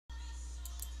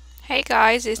Hey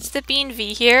guys, it's the Bean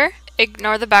V here.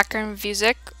 Ignore the background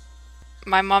music.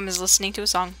 My mom is listening to a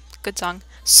song. Good song.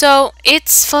 So,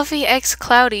 it's Fluffy X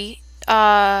Cloudy,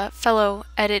 fellow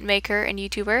edit maker and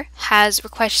YouTuber, has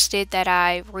requested that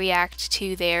I react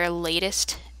to their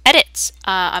latest edits.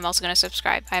 I'm also going to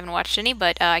subscribe. I haven't watched any,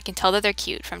 but I can tell that they're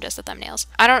cute from just the thumbnails.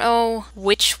 I don't know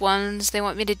which ones they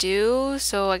want me to do,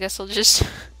 so I guess I'll just...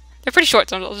 They're pretty short,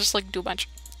 so I'll just like do a bunch.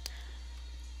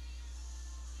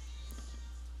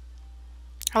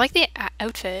 I like the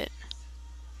outfit.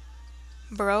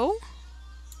 Bro?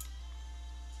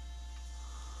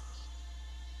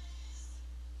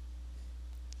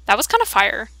 That was kind of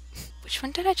fire. Which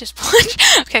one did I just punch?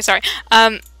 Okay, sorry.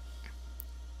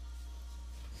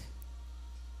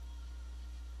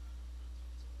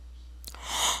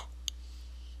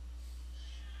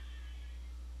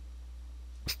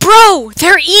 Bro!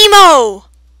 They're emo!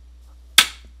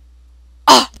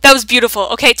 Oh, that was beautiful.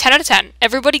 Okay, 10 out of 10.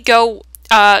 Everybody go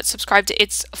subscribe to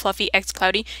It's Fluffy X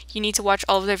Cloudy. You need to watch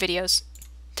all of their videos.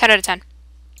 10 out of 10.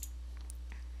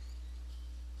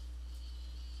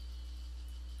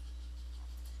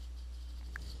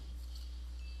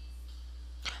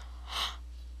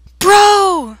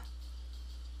 Bro!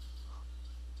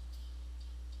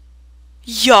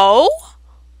 Yo?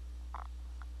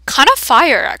 Kind of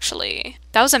fire, actually.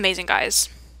 That was amazing, guys.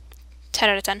 10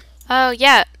 out of 10. Oh,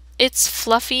 yeah. It's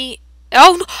Fluffy.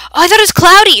 Oh, no. I thought it was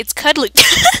Cloudy. It's Cuddly.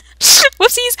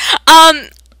 Whoopsies.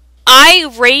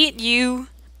 I rate you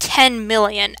 10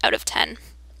 million out of 10.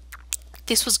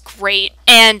 This was great.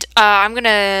 And I'm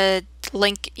gonna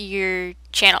link your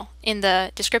channel in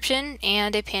the description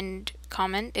and a pinned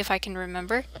comment if I can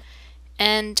remember.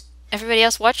 And everybody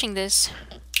else watching this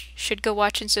should go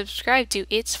watch and subscribe to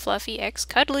It's Fluffy X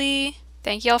Cuddly.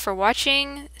 Thank y'all for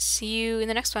watching. See you in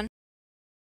the next one.